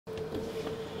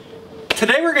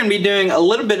Today we're going to be doing a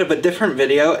little bit of a different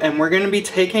video, and we're going to be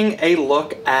taking a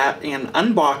look at and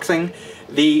unboxing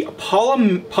the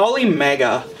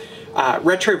Polymega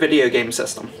retro video game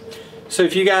system. So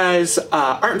if you guys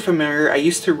aren't familiar, I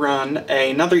used to run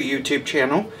another YouTube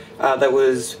channel that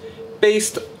was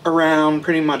based around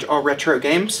pretty much all retro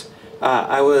games.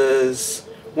 I was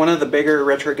one of the bigger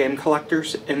retro game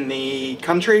collectors in the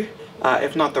country,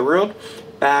 if not the world,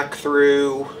 back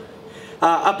through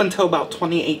up until about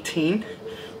 2018,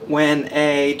 when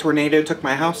a tornado took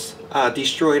my house,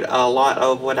 destroyed a lot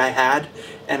of what I had,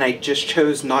 and I just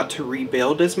chose not to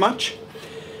rebuild as much.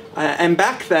 And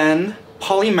back then,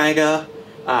 Polymega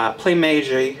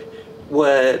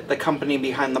was the company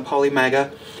behind the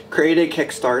Polymega, created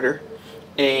Kickstarter,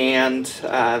 and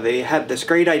they had this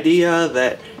great idea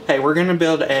that, hey, we're going to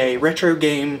build a retro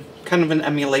game, kind of an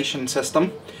emulation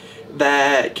system,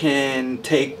 that can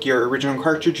take your original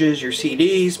cartridges, your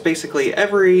CDs, basically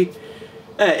every,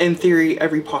 in theory,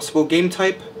 every possible game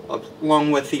type,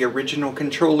 along with the original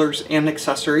controllers and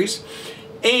accessories,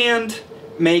 and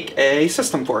make a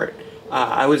system for it.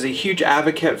 I was a huge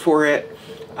advocate for it.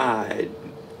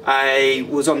 I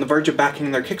was on the verge of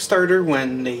backing their Kickstarter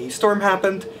when the storm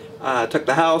happened, took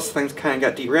the house, things kind of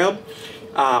got derailed.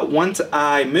 Once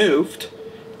I moved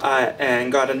and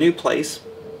got a new place,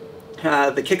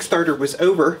 the Kickstarter was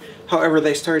over. However,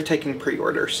 they started taking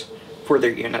pre-orders for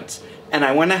their units, and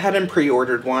I went ahead and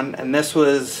pre-ordered one, and this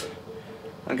was,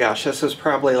 oh gosh, this was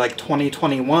probably like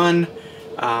 2021,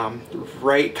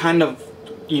 right, kind of,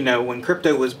 you know, when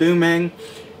crypto was booming,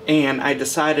 and I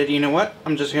decided, you know what,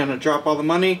 I'm just going to drop all the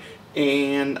money,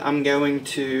 and I'm going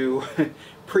to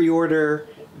pre-order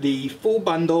the full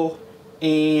bundle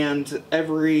and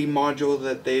every module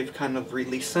that they've kind of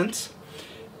released since.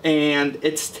 And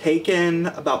it's taken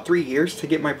about 3 years to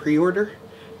get my pre-order.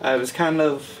 I was kind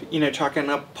of, you know, chalking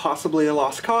up possibly a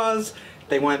lost cause.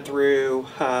 They went through,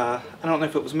 I don't know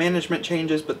if it was management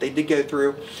changes, but they did go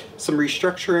through some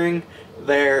restructuring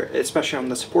there, especially on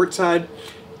the support side.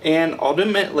 And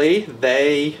ultimately,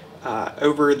 they,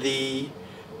 over the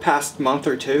past month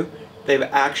or two, they've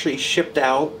actually shipped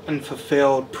out and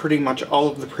fulfilled pretty much all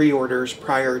of the pre-orders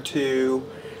prior to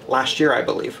last year, I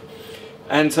believe.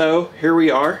 And so here we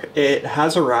are. It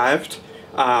has arrived.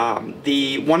 One of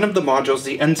the modules,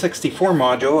 the N64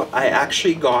 module, I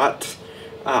actually got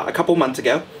a couple months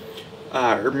ago,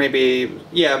 or maybe,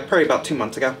 yeah, probably about 2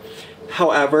 months ago.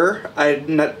 However, I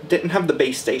didn't have the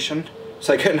base station,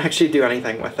 so I couldn't actually do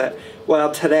anything with it.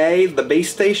 Well, today the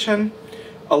base station,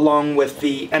 along with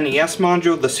the NES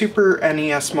module, the Super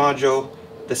NES module,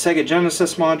 the Sega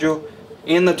Genesis module,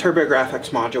 and the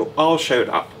TurboGrafx module all showed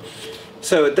up.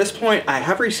 So at this point, I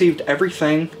have received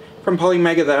everything from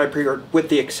Polymega that I pre-ordered, with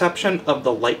the exception of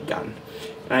the light gun.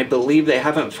 And I believe they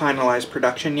haven't finalized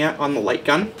production yet on the light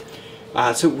gun.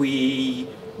 So we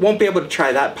won't be able to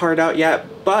try that part out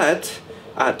yet. But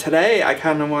today, I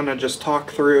kind of want to just talk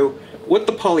through what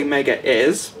the Polymega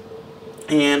is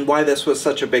and why this was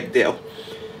such a big deal.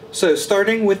 So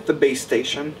starting with the base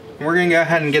station, we're going to go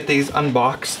ahead and get these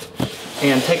unboxed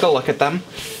and take a look at them.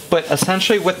 But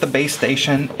essentially with the base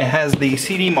station, it has the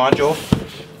CD module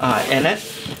in it,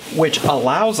 which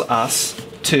allows us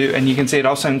to, and you can see it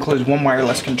also includes one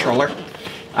wireless controller,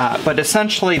 but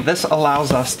essentially this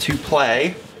allows us to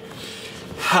play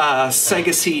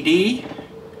Sega CD,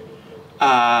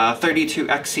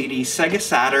 32X CD, Sega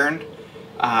Saturn,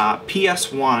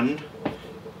 PS1,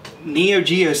 Neo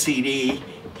Geo CD,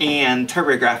 and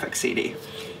TurboGrafx CD.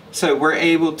 So we're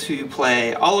able to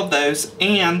play all of those,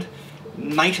 and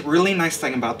really nice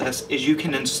thing about this is you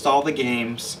can install the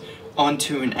games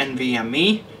onto an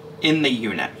NVMe in the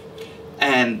unit.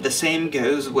 And the same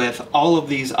goes with all of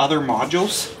these other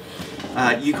modules.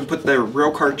 You can put the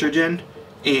real cartridge in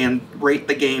and rate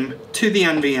the game to the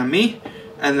NVMe,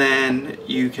 and then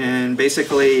you can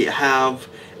basically have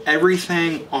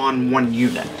everything on one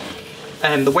unit.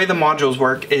 And the way the modules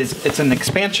work is it's an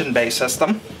expansion-based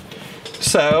system.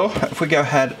 So if we go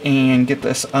ahead and get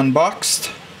this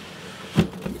unboxed,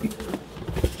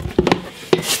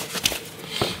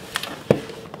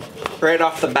 right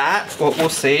off the bat, what we'll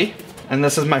see, and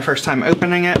this is my first time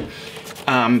opening it,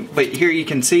 but here you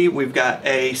can see we've got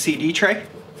a CD tray.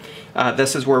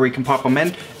 This is where we can pop them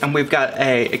in, and we've got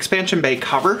a expansion bay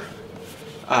cover.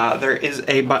 There is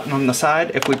a button on the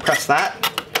side. If we press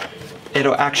that,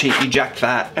 it'll actually eject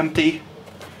that empty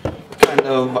kind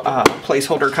of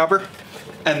placeholder cover,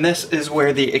 and this is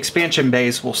where the expansion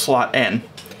bays will slot in.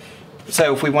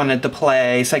 So if we wanted to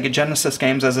play Sega Genesis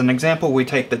games as an example, we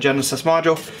take the Genesis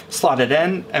module, slot it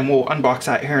in, and we'll unbox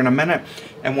that here in a minute.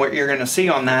 And what you're going to see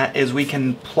on that is we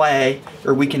can play,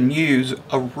 or we can use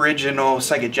original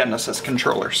Sega Genesis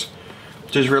controllers,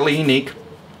 which is really unique.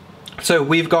 So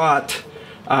we've got,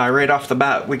 right off the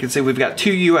bat, we can see we've got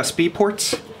 2 USB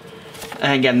ports.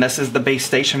 And again, this is the base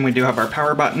station. We do have our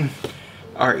power button,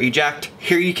 our eject.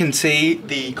 Here you can see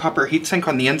the copper heatsink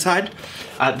on the inside.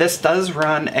 This does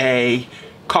run a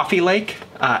Coffee Lake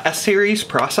S-Series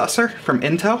processor from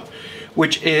Intel,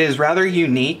 which is rather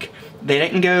unique. They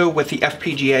didn't go with the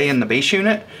FPGA in the base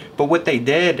unit, but what they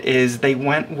did is they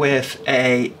went with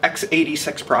a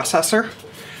x86 processor,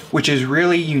 which is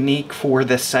really unique for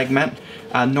this segment.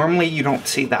 Normally you don't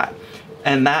see that,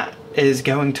 and that is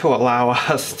going to allow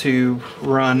us to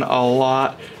run a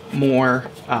lot more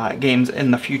games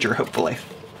in the future, hopefully.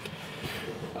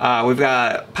 We've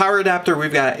got power adapter,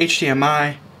 we've got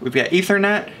HDMI, we've got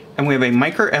Ethernet, and we have a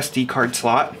micro SD card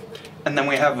slot. And then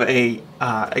we have a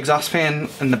exhaust fan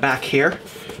in the back here,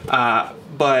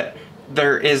 but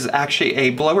there is actually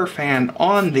a blower fan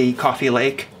on the Coffee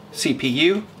Lake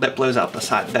CPU that blows out the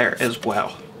side there as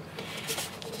well.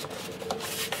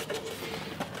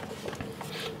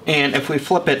 And if we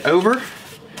flip it over,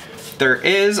 there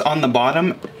is on the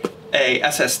bottom a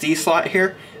SSD slot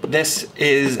here. This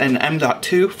is an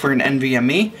M.2 for an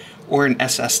NVMe or an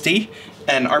SSD,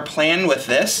 and our plan with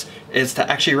this is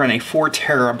to actually run a 4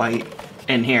 terabyte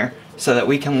in here so that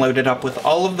we can load it up with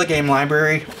all of the game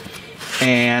library,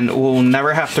 and we'll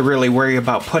never have to really worry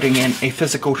about putting in a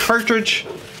physical cartridge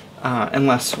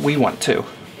unless we want to.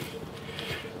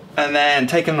 And then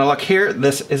taking a look here,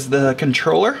 this is the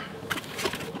controller,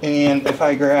 and if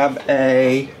I grab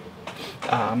a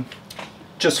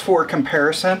just for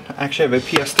comparison, I actually have a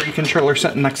PS3 controller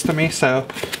sitting next to me, so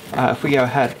if we go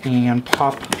ahead and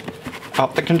pop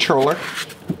out the controller,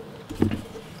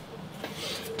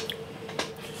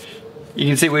 you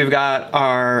can see we've got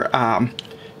our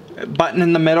button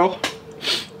in the middle,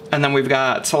 and then we've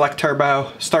got select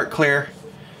turbo, start clear,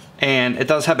 and it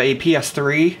does have a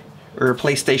PS3 or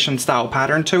PlayStation style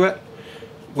pattern to it.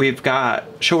 We've got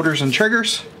shoulders and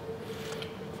triggers,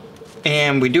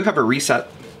 and we do have a reset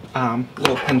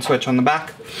little pin switch on the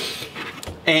back.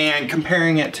 And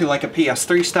comparing it to like a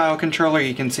PS3 style controller,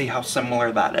 you can see how similar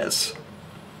that is.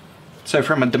 So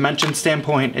from a dimension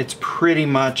standpoint, it's pretty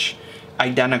much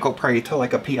identical probably to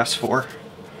like a PS4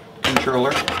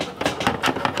 controller.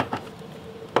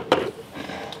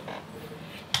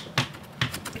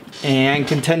 And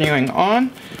continuing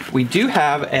on, we do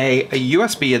have a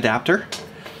USB adapter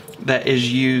that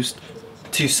is used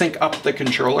to sync up the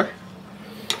controller.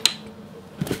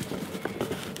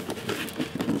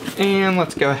 And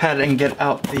let's go ahead and get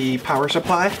out the power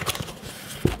supply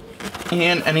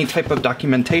and any type of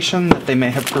documentation that they may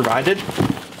have provided.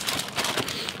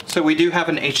 So we do have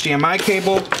an HDMI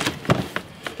cable.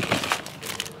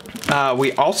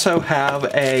 We also have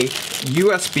a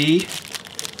USB,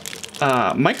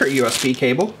 micro USB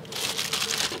cable,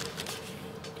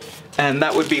 and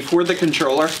that would be for the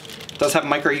controller. It does have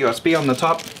micro USB on the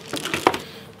top,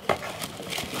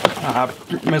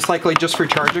 most likely just for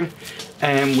charging.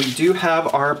 And we do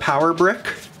have our power brick.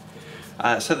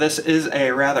 So this is a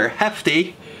rather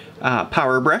hefty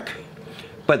power brick,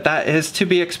 but that is to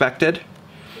be expected.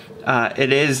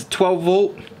 It is 12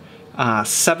 volt,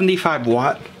 75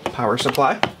 watt power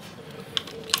supply.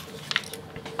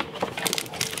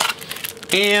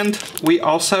 And we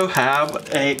also have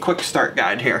a quick start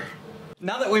guide here.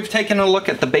 Now that we've taken a look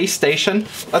at the base station,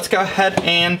 let's go ahead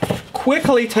and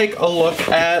quickly take a look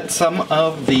at some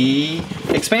of the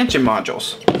expansion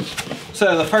modules.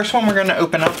 So the first one we're going to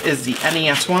open up is the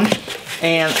NES one,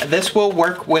 and this will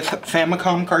work with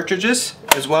Famicom cartridges,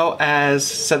 as well as,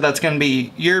 so that's going to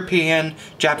be European,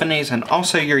 Japanese, and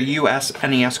also your US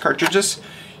NES cartridges.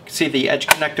 You can see the edge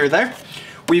connector there.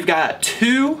 We've got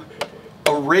 2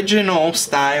 original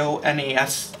style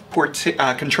NES ports,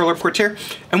 controller ports here,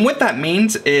 and what that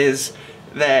means is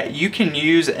that you can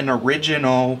use an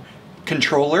original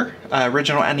controller,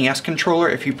 original NES controller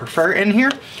if you prefer in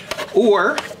here,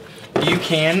 or you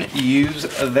can use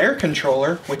their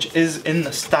controller, which is in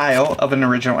the style of an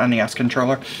original NES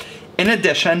controller. In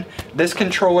addition, this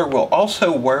controller will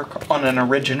also work on an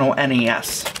original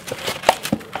NES.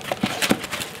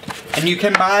 And you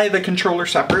can buy the controller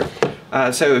separate.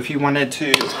 So if you wanted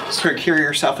to procure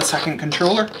yourself a second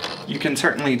controller, you can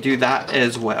certainly do that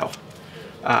as well,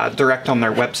 direct on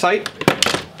their website.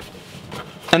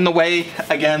 And the way,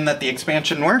 again, that the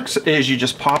expansion works is you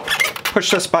just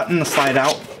push this button to slide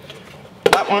out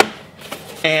that one,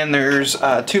 and there's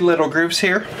 2 little grooves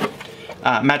here,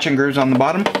 matching grooves on the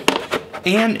bottom.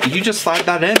 And you just slide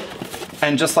that in,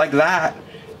 and just like that,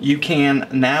 you can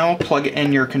now plug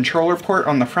in your controller port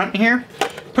on the front here,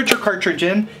 put your cartridge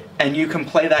in, and you can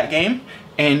play that game.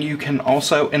 And you can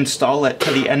also install it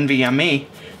to the NVMe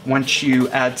once you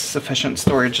add sufficient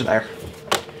storage there.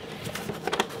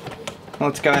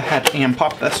 Let's go ahead and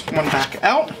pop this one back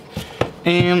out.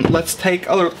 And let's take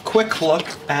a quick look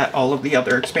at all of the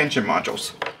other expansion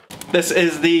modules. This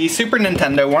is the Super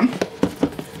Nintendo one.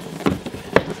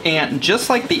 And just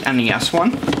like the NES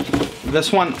one,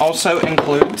 this one also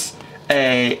includes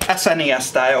a SNES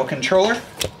style controller.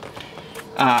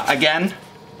 Again,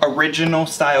 original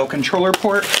style controller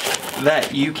port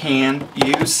that you can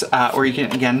use, or you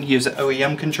can again use an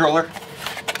OEM controller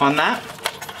on that.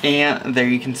 And there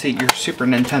you can see your Super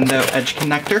Nintendo Edge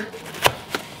connector.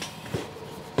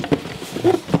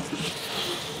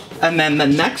 And then the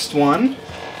next one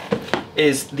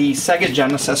is the Sega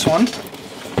Genesis one.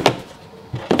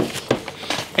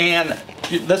 And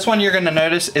this one you're going to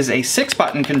notice is a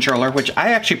 6-button controller, which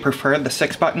I actually prefer the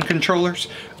 6-button controllers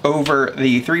over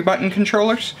the 3-button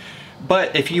controllers.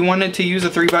 But if you wanted to use a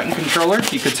 3-button controller,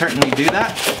 you could certainly do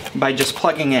that by just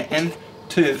plugging it in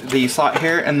to the slot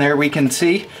here. And there we can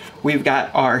see we've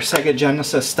got our Sega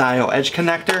Genesis style edge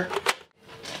connector.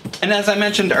 And as I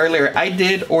mentioned earlier, I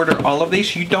did order all of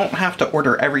these. You don't have to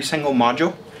order every single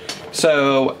module.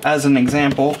 So as an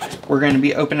example, we're going to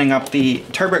be opening up the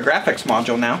TurboGrafx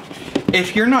module now.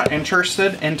 If you're not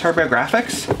interested in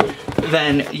TurboGrafx,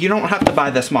 then you don't have to buy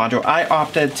this module. I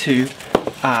opted to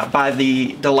buy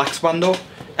the Deluxe bundle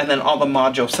and then all the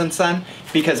modules since then,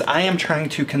 because I am trying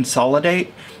to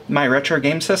consolidate my retro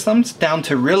game systems down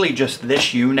to really just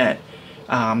this unit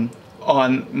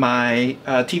on my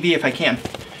TV if I can.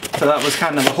 So that was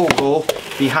kind of the whole goal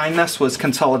behind this, was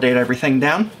consolidate everything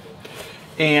down.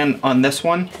 And on this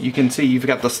one, you can see you've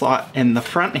got the slot in the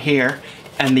front here,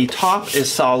 and the top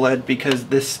is solid because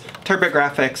this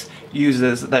TurboGrafx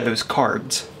uses those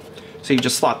cards. So you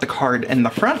just slot the card in the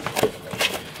front.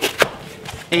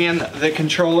 And the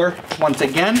controller, once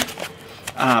again,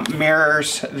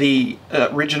 mirrors the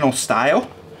original style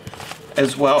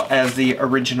as well as the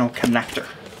original connector.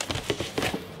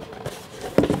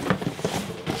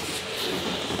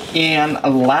 And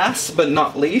last but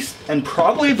not least, and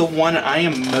probably the one I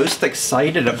am most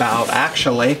excited about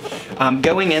actually,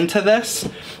 going into this,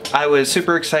 I was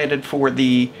super excited for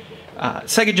the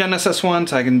Sega Genesis one,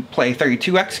 so I can play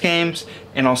 32X games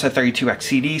and also 32X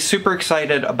CDs. Super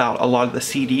excited about a lot of the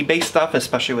CD-based stuff,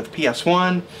 especially with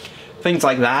PS1, things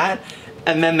like that.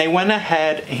 And then they went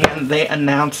ahead and they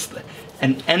announced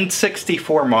an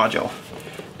N64 module.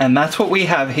 And that's what we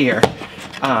have here.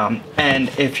 And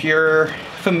if you're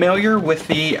familiar with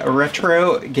the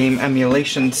retro game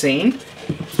emulation scene,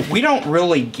 we don't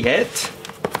really get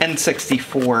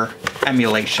N64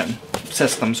 emulation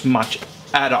systems much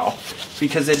at all,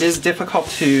 because it is difficult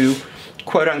to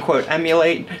quote-unquote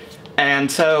emulate. And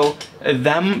so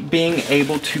them being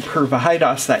able to provide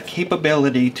us that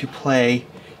capability to play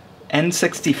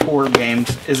N64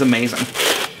 games is amazing.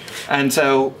 And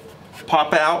so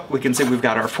pop out, we can see we've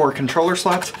got our 4 controller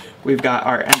slots, we've got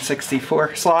our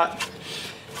N64 slot,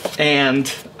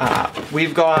 and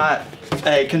we've got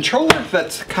a controller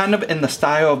that's kind of in the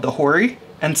style of the Hori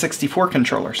N64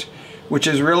 controllers, which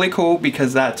is really cool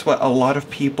because that's what a lot of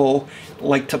people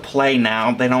like to play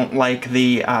now. They don't like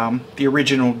the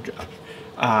original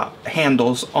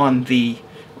handles on the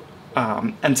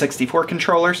N64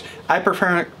 controllers. I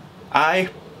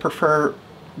prefer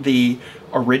the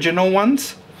original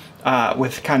ones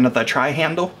with kind of the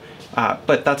tri-handle,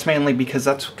 but that's mainly because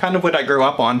that's kind of what I grew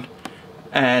up on.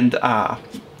 And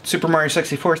Super Mario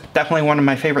 64 is definitely one of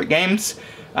my favorite games.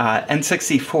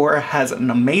 N64 has an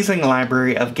amazing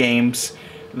library of games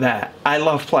that I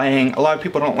love playing. A lot of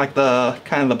people don't like the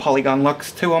kind of the polygon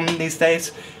looks to them these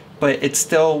days, but it's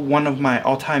still one of my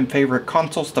all-time favorite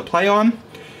consoles to play on.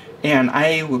 And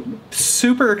I'm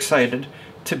super excited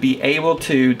to be able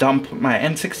to dump my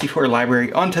N64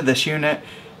 library onto this unit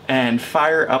and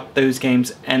fire up those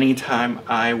games anytime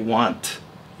I want.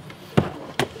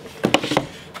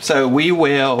 So we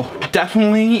will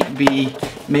definitely be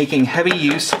making heavy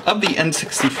use of the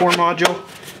N64 module,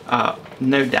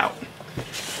 no doubt.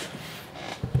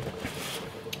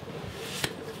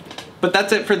 But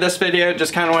that's it for this video.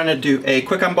 Just kind of wanted to do a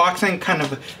quick unboxing, kind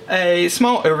of a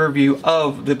small overview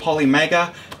of the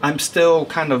Polymega. I'm still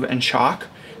kind of in shock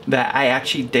that I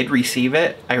actually did receive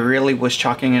it. I really was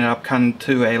chalking it up kind of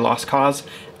to a lost cause.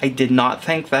 I did not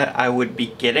think that I would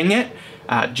be getting it,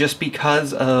 just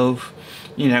because of,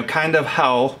 you know, kind of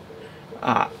how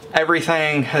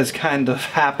everything has kind of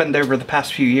happened over the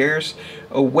past few years.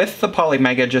 With the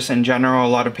Polymega, just in general, a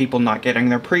lot of people not getting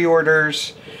their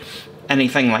pre-orders,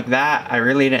 anything like that. I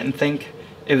really didn't think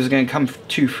it was going to come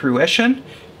to fruition,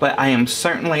 but I am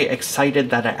certainly excited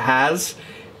that it has,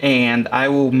 and I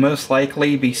will most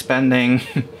likely be spending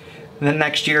the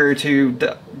next year or two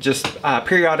just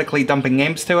periodically dumping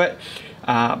games to it.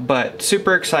 But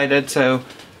super excited. So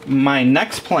my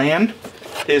next plan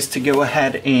is to go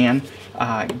ahead and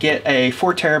get a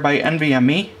 4TB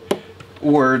NVMe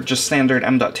or just standard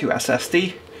M.2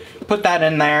 SSD, put that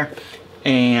in there,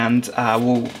 and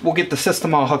we'll get the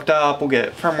system all hooked up, we'll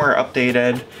get firmware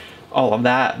updated, all of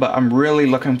that. But I'm really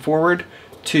looking forward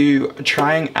to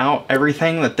trying out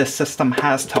everything that this system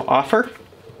has to offer.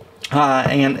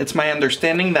 And it's my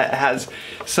understanding that it has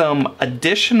some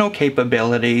additional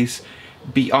capabilities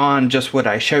beyond just what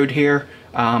I showed here.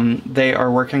 They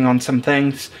are working on some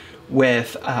things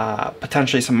with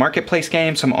potentially some marketplace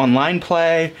games, some online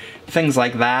play, things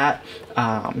like that.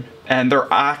 And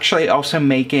they're actually also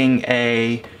making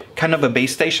a kind of a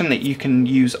base station that you can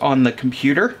use on the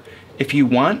computer if you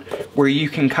want, where you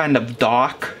can kind of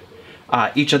dock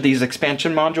each of these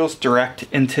expansion modules direct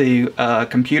into a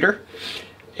computer.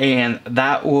 And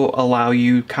that will allow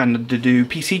you kind of to do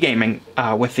PC gaming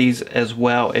with these as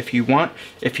well if you want.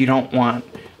 If you don't want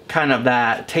kind of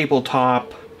that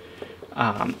tabletop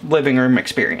living room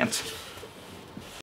experience.